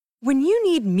When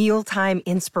you need mealtime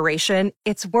inspiration,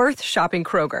 it's worth shopping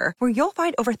Kroger, where you'll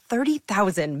find over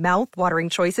 30,000 mouth-watering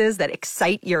choices that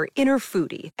excite your inner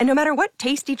foodie. And no matter what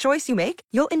tasty choice you make,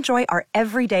 you'll enjoy our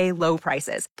everyday low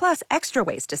prices, plus extra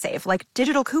ways to save, like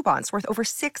digital coupons worth over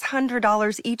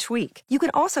 $600 each week. You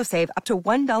can also save up to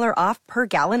 $1 off per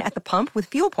gallon at the pump with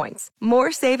fuel points.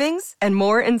 More savings and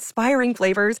more inspiring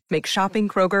flavors make shopping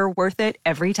Kroger worth it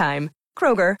every time.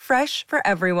 Kroger, fresh for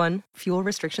everyone. Fuel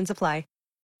restrictions apply.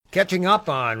 Catching up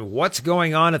on what's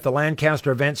going on at the Lancaster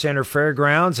Event Center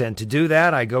Fairgrounds, and to do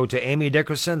that, I go to Amy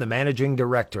Dickerson, the Managing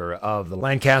Director of the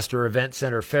Lancaster Event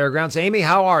Center Fairgrounds. Amy,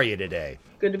 how are you today?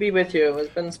 Good to be with you.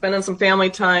 I've been spending some family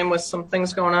time with some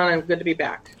things going on, and good to be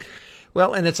back.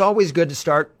 Well, and it's always good to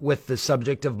start with the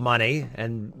subject of money,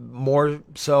 and more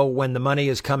so when the money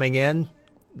is coming in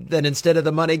than instead of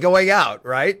the money going out,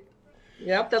 right?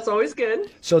 Yep, that's always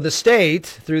good. So the state,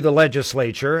 through the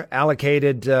legislature,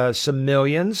 allocated some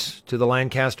millions to the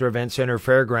Lancaster Event Center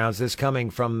Fairgrounds. This coming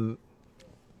from,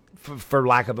 for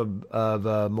lack of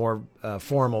a more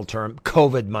formal term,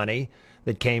 COVID money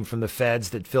that came from the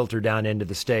feds that filtered down into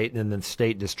the state, and then the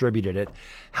state distributed it.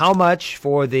 How much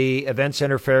for the Event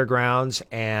Center Fairgrounds,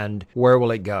 and where will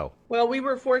it go? Well, we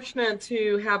were fortunate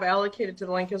to have allocated to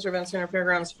the Lancaster Event Center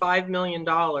Fairgrounds $5 million.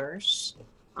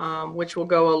 Which will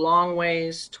go a long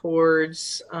ways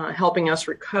towards helping us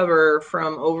recover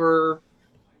from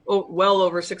well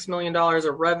over $6 million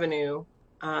of revenue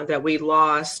that we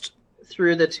lost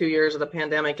through the 2 years of the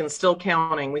pandemic, and still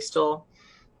counting. We still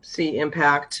see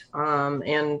impact,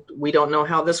 and we don't know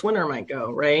how this winter might go,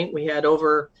 right? We had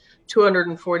over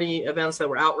 240 events that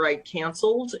were outright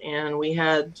canceled, and we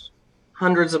had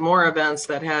hundreds of more events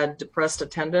that had depressed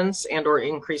attendance and or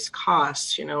increased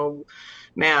costs,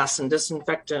 masks and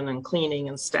disinfectant and cleaning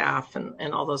and staff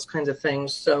and all those kinds of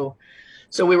things. So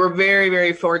we were very,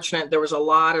 very fortunate. There was a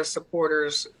lot of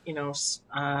supporters,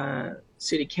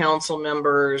 city council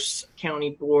members, county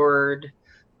board,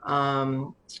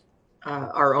 our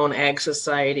own ag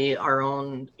society, our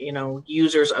own,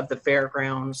 users of the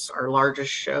fairgrounds, our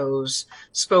largest shows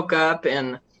spoke up.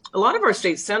 And a lot of our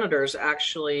state senators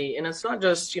actually, and it's not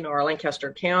just, our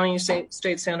Lancaster County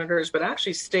state senators, but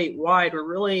actually statewide, we're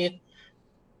really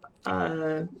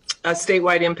a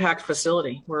statewide impact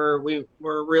facility where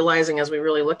we're realizing, as we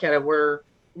really look at it, we're,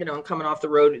 coming off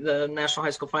the National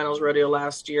High School Finals Rodeo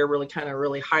last year, really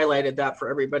highlighted that for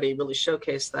everybody, really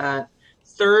showcased that.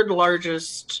 Third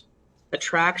largest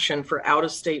attraction for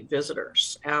out-of-state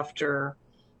visitors after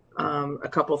a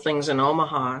couple things in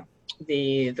Omaha,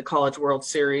 the College World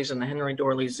Series and the Henry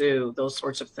Dorley Zoo, those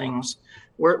sorts of things.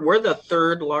 We're the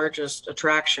third largest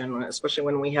attraction, especially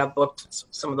when we have booked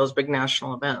some of those big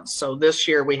national events. So this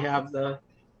year we have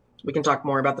we can talk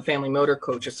more about the Family Motor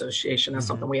Coach Association. That's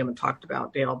something we haven't talked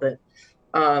about, Dale. But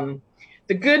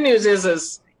the good news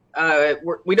is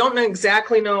we don't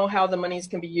exactly know how the monies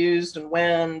can be used and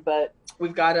when, but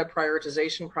we've got a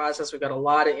prioritization process. We've got a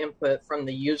lot of input from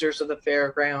the users of the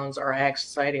fairgrounds, our ag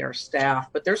society, our staff.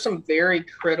 But there's some very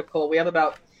critical. We have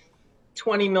about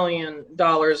 $20 million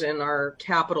in our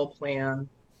capital plan,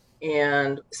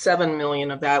 and $7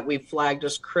 million of that we've flagged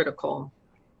as critical.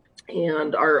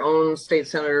 And our own state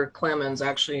Senator Clemens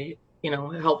actually,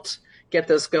 helped get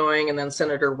this going. And then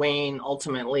Senator Wayne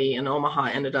ultimately in Omaha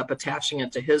ended up attaching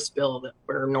it to his bill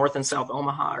where North and South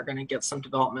Omaha are going to get some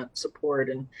development support.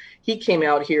 And he came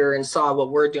out here and saw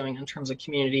what we're doing in terms of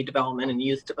community development and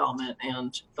youth development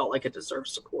and felt like it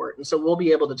deserves support. And so we'll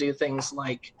be able to do things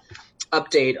like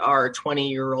update our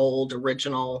 20-year-old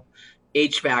original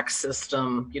HVAC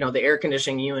system, the air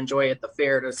conditioning you enjoy at the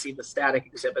fair to see the static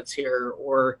exhibits here,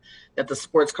 or that the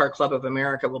Sports Car Club of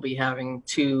America will be having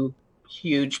two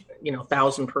huge,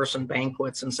 1,000-person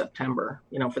banquets in September,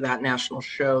 for that national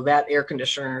show. That air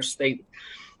conditioners, the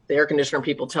air conditioner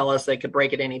people tell us they could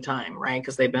break at any time, right?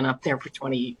 Because they've been up there for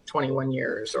 21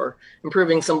 years, or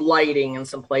improving some lighting in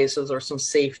some places, or some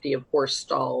safety of horse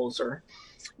stalls, or,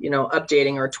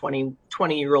 updating our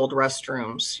 20-year-old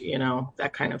restrooms,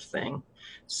 that kind of thing.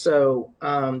 So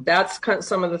that's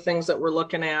some of the things that we're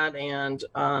looking at. And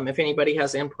if anybody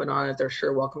has input on it, they're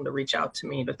sure welcome to reach out to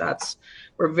me. But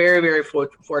we're very, very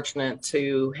fortunate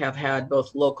to have had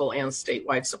both local and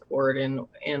statewide support.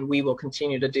 And we will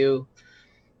continue to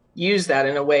use that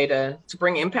in a way to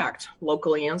bring impact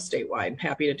locally and statewide.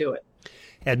 Happy to do it.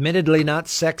 Admittedly not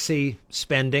sexy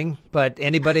spending, but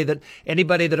anybody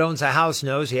that owns a house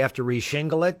knows you have to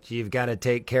reshingle it. You've got to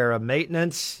take care of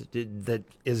maintenance that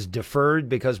is deferred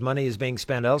because money is being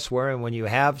spent elsewhere. And when you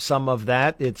have some of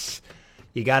that,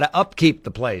 you got to upkeep the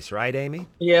place, right, Amy?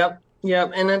 Yep.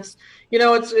 Yep, and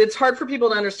it's hard for people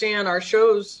to understand. Our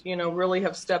shows, really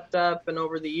have stepped up and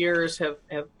over the years have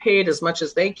paid as much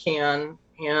as they can,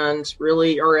 and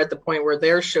really are at the point where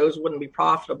their shows wouldn't be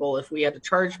profitable if we had to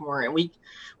charge more, and we'd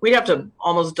have to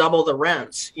almost double the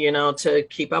rent, to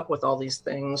keep up with all these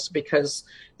things, because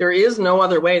there is no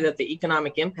other way that the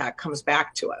economic impact comes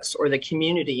back to us, or the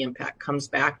community impact comes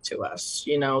back to us.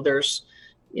 There's,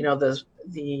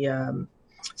 the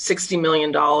 $60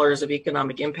 million of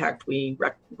economic impact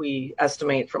we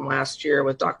estimate from last year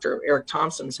with Dr. Eric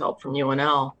Thompson's help from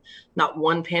UNL. Not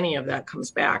one penny of that comes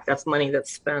back. That's money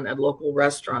that's spent at local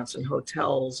restaurants and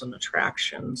hotels and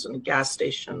attractions and gas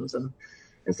stations. And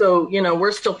so,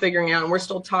 we're still figuring out, and we're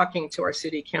still talking to our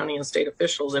city, county, and state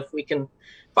officials if we can.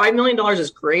 $5 million, as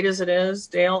great as it is,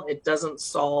 Dale, it doesn't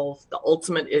solve the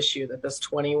ultimate issue that this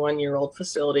 21-year-old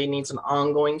facility needs an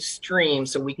ongoing stream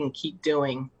so we can keep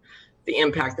doing the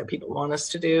impact that people want us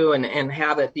to do, and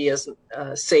have it be as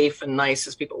safe and nice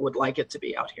as people would like it to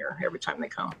be out here every time they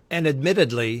come. And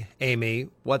admittedly, Amy,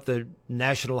 what the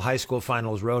National High School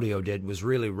Finals Rodeo did was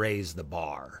really raise the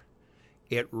bar.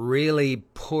 It really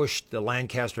pushed the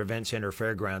Lancaster Event Center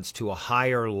Fairgrounds to a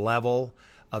higher level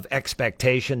of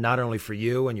expectation, not only for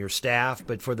you and your staff,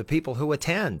 but for the people who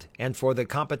attend, and for the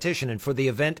competition, and for the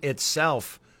event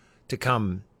itself to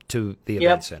come to the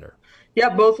event center. Yeah,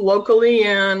 both locally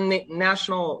and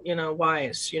national,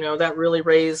 wise. That really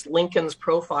raised Lincoln's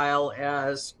profile,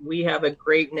 as we have a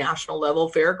great national level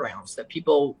fairgrounds that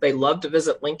they love to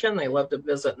visit Lincoln. They love to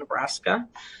visit Nebraska.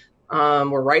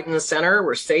 We're right in the center.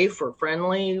 We're safe. We're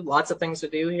friendly. Lots of things to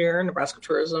do here. Nebraska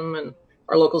Tourism and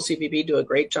our local CVB do a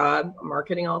great job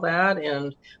marketing all that.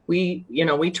 And we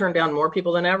turn down more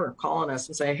people than ever calling us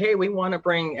and say, hey, we want to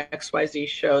bring XYZ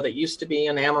show that used to be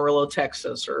in Amarillo,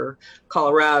 Texas, or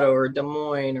Colorado, or Des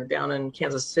Moines, or down in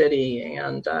Kansas City.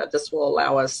 And this will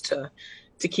allow us to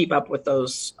keep up with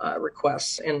those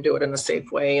requests and do it in a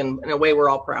safe way, and in a way we're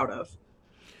all proud of.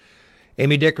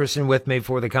 Amy Dickerson with me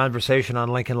for the conversation on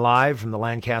Lincoln Live from the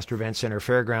Lancaster Event Center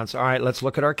Fairgrounds. All right, let's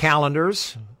look at our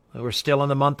calendars. We're still in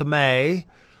the month of May.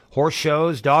 Horse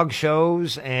shows, dog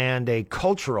shows, and a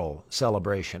cultural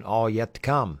celebration all yet to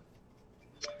come.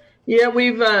 Yeah,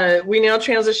 we now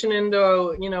transition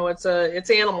into, it's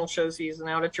animal show season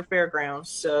out at your fairgrounds.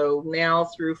 So now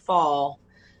through fall,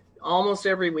 almost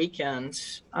every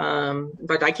weekend.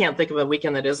 But I can't think of a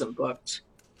weekend that isn't booked.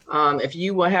 If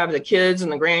you have the kids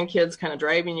and the grandkids kind of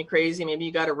driving you crazy, maybe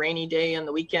you got a rainy day in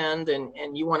the weekend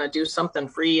and you want to do something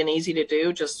free and easy to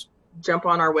do, just jump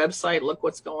on our website, look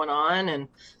what's going on.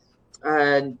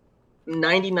 And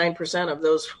 99% of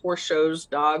those horse shows,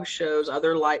 dog shows,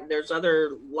 there's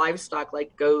other livestock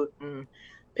like goat and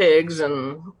pigs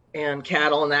and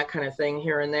cattle and that kind of thing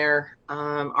here and there,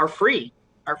 are free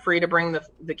to bring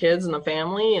the kids and the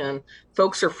family, and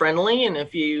folks are friendly. And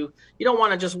if you don't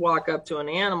want to just walk up to an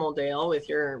animal, Dale, with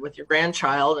your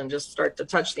grandchild and just start to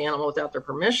touch the animal without their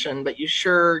permission, but you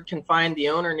sure can find the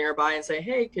owner nearby and say,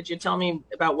 hey, could you tell me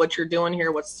about what you're doing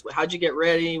here? How'd you get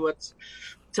ready?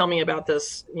 Tell me about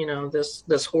this,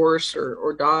 this horse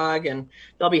or dog, and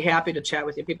they'll be happy to chat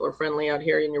with you. People are friendly out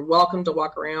here, and you're welcome to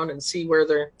walk around and see where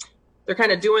they're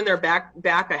kind of doing their back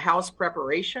a house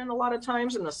preparation a lot of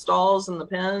times in the stalls and the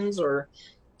pens,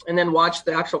 and then watch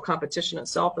the actual competition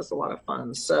itself is a lot of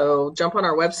fun. So jump on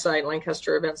our website,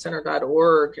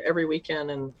 lancastereventcenter.org, every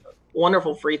weekend, and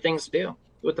wonderful free things to do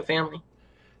with the family.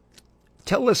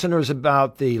 Tell listeners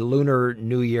about the Lunar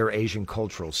New Year Asian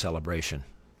Cultural Celebration.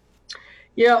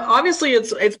 Yeah, obviously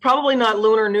it's probably not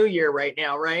Lunar New Year right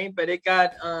now, right? But it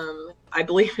got, I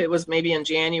believe it was maybe in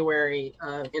January,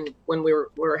 when we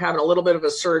were having a little bit of a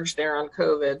surge there on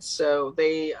COVID. So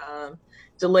they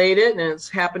delayed it, and it's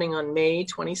happening on May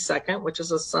 22nd, which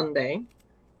is a Sunday.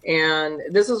 And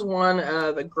this is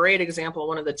a great example,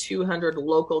 one of the 200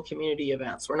 local community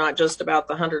events. We're not just about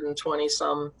the 120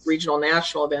 some regional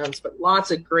national events, but lots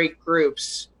of great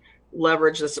groups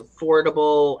leverage this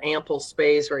affordable, ample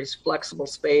space, very flexible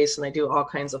space, and they do all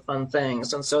kinds of fun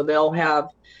things. And so they'll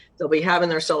be having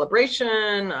their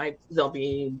celebration. There'll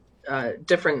be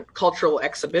different cultural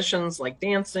exhibitions like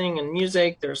dancing and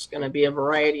music. There's going to be a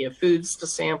variety of foods to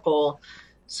sample.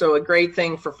 So a great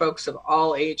thing for folks of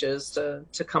all ages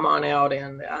to come on out,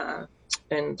 and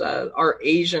our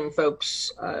Asian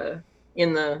folks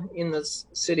in the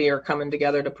city are coming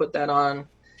together to put that on.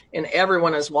 And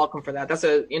everyone is welcome for that. That's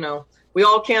we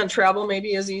all can't travel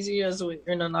maybe as easy as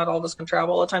not all of us can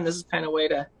travel all the time. This is kind of a way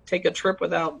to take a trip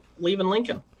without leaving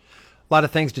Lincoln. A lot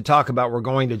of things to talk about. We're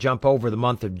going to jump over the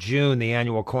month of June. The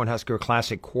annual Cornhusker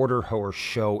Classic Quarter Horse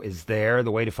Show is there.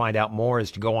 The way to find out more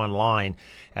is to go online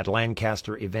at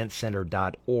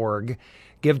LancasterEventCenter.org.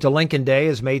 Give to Lincoln Day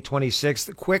is May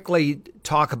 26th. Quickly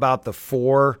talk about the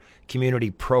 4 community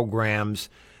programs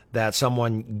that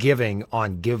someone giving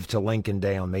on Give to Lincoln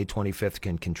Day on May 25th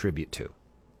can contribute to.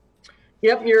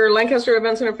 Yep, your Lancaster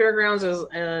Event Center Fairgrounds is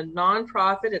a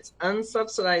nonprofit. It's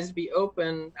unsubsidized to be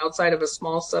open outside of a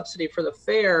small subsidy for the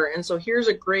fair. And so here's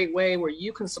a great way where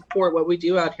you can support what we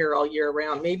do out here all year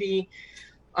round. Maybe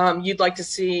you'd like to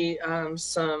see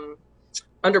some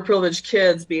underprivileged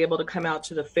kids be able to come out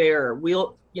to the fair.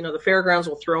 The fairgrounds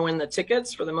will throw in the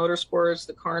tickets for the motorsports,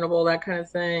 the carnival, that kind of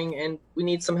thing. And we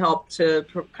need some help to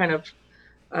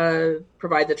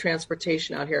provide the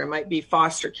transportation out here. It might be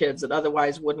foster kids that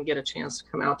otherwise wouldn't get a chance to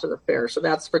come out to the fair. So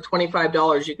that's for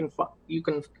 $25. You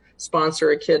can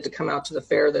sponsor a kid to come out to the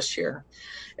fair this year.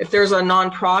 If there's a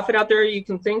nonprofit out there you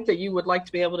can think that you would like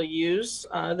to be able to use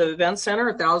the event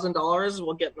center, $1,000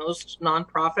 will get most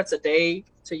nonprofits a day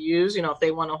to use. If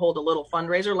they want to hold a little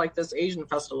fundraiser like this Asian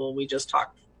festival we just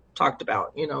talked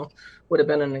about, would have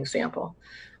been an example.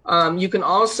 You can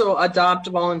also adopt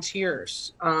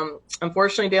volunteers.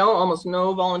 Unfortunately, Dale, almost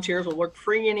no volunteers will work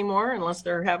free anymore unless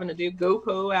they're having to do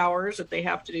GoPo hours that they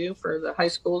have to do for the high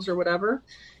schools or whatever.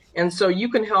 And so you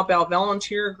can help out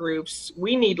volunteer groups.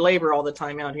 We need labor all the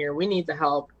time out here. We need the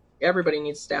help. Everybody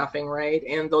needs staffing, right?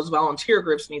 And those volunteer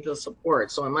groups need the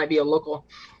support. So it might be a local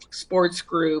sports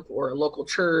group or a local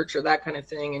church or that kind of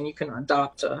thing. And you can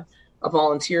adopt a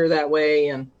volunteer that way.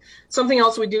 And something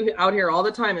else we do out here all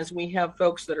the time is we have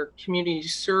folks that are community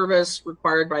service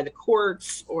required by the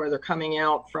courts, or they're coming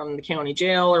out from the county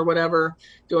jail or whatever,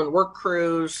 doing work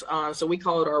crews. So we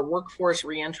call it our workforce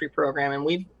reentry program. And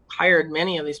we've hired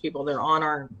many of these people. They're on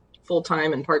our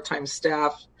full-time and part-time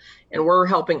staff, and we're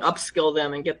helping upskill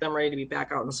them and get them ready to be back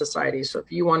out in society. So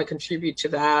if you want to contribute to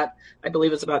that, I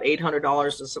believe it's about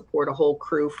 $800 to support a whole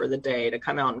crew for the day to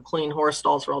come out and clean horse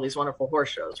stalls for all these wonderful horse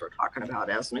shows we're talking about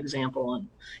as an example, and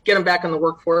get them back in the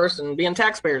workforce and being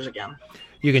taxpayers again.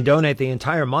 You can donate the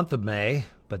entire month of May,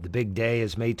 but the big day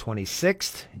is May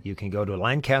 26th. You can go to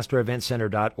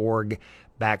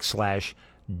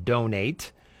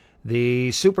LancasterEventCenter.org/donate.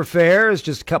 The Super Fair is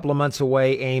just a couple of months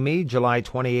away, Amy, July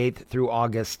 28th through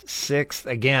August 6th.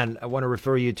 Again, I want to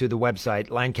refer you to the website,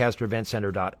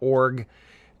 LancasterEventCenter.org.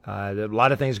 A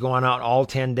lot of things going on all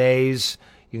 10 days.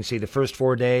 You can see the first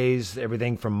 4 days,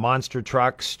 everything from monster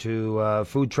trucks to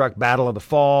food truck battle of the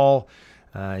fall.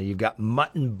 You've got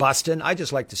mutton busting. I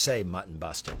just like to say mutton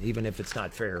busting, even if it's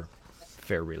not fair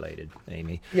related,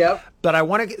 Amy. Yep. But I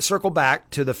want to circle back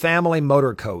to the Family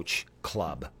Motor Coach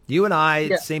Club. You and I,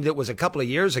 it seemed it was a couple of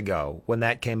years ago when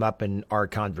that came up in our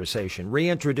conversation.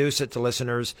 Reintroduce it to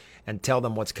listeners and tell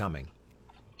them what's coming.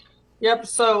 Yep.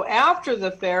 So after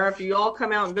the fair, if you all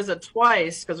come out and visit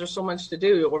twice, because there's so much to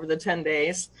do over the 10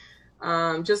 days,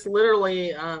 just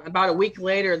literally about a week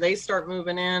later, they start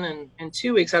moving in. And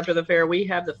 2 weeks after the fair, we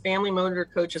have the Family Motor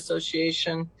Coach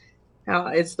Association.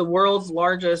 It's the world's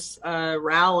largest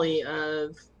rally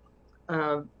of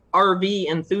RV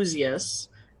enthusiasts,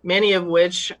 many of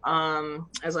which,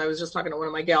 as I was just talking to one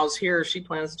of my gals here, she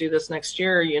plans to do this next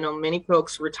year. Many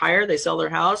folks retire, they sell their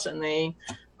house, and they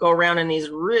go around in these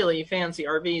really fancy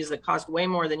RVs that cost way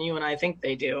more than you and I think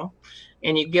they do.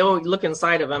 And you go look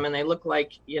inside of them, and they look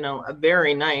like, a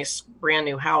very nice brand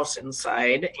new house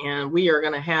inside. And we are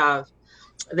going to have,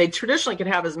 they traditionally could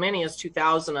have as many as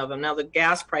 2,000 of them. Now the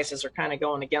gas prices are kind of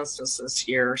going against us this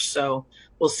year, so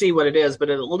we'll see what it is, but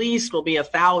at least will be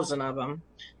 1,000 of them.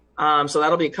 So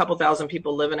that'll be a couple thousand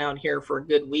people living out here for a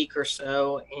good week or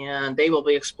so, and they will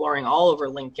be exploring all over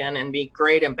Lincoln and be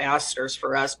great ambassadors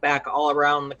for us back all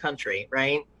around the country,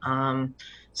 right? And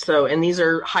these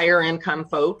are higher income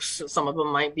folks. Some of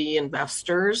them might be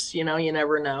investors, you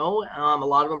never know. A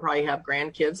lot of them probably have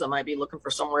grandkids that might be looking for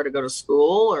somewhere to go to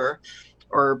school,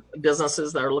 or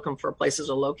businesses that are looking for places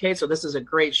to locate. So this is a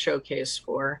great showcase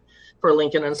for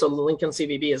Lincoln. And so the Lincoln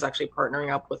CVB is actually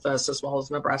partnering up with us as well as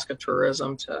Nebraska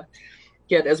Tourism to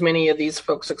get as many of these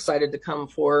folks excited to come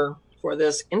for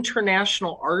this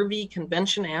international RV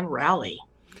convention and rally.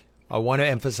 I want to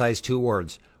emphasize 2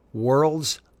 words: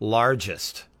 world's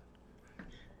largest.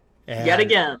 And, yet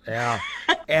again. Yeah.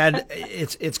 And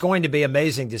it's going to be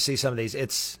amazing to see some of these.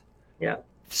 It's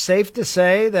safe to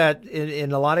say that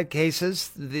in a lot of cases,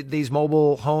 these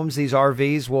mobile homes, these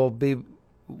RVs will be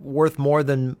worth more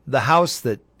than the house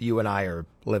that you and I are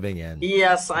living in.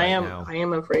 Yes, right I am. Now. I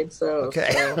am afraid so. Okay.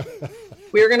 So.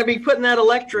 We are going to be putting that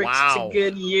electric Wow. to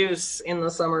good use in the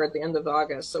summer at the end of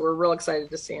August. So we're real excited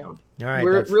to see them. All right,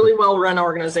 We're a that's really well-run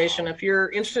organization. If you're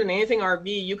interested in anything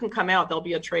RV, you can come out. There'll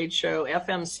be a trade show,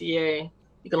 FMCA.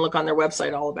 You can look on their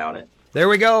website all about it. There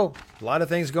we go. A lot of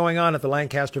things going on at the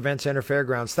Lancaster Event Center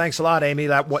Fairgrounds. Thanks a lot, Amy.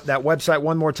 That website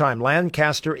one more time,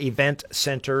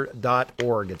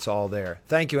 lancastereventcenter.org. It's all there.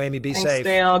 Thank you, Amy. Be Thanks, safe.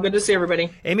 Dale. Good to see everybody.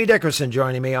 Amy Dickerson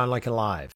joining me on Lincoln Live.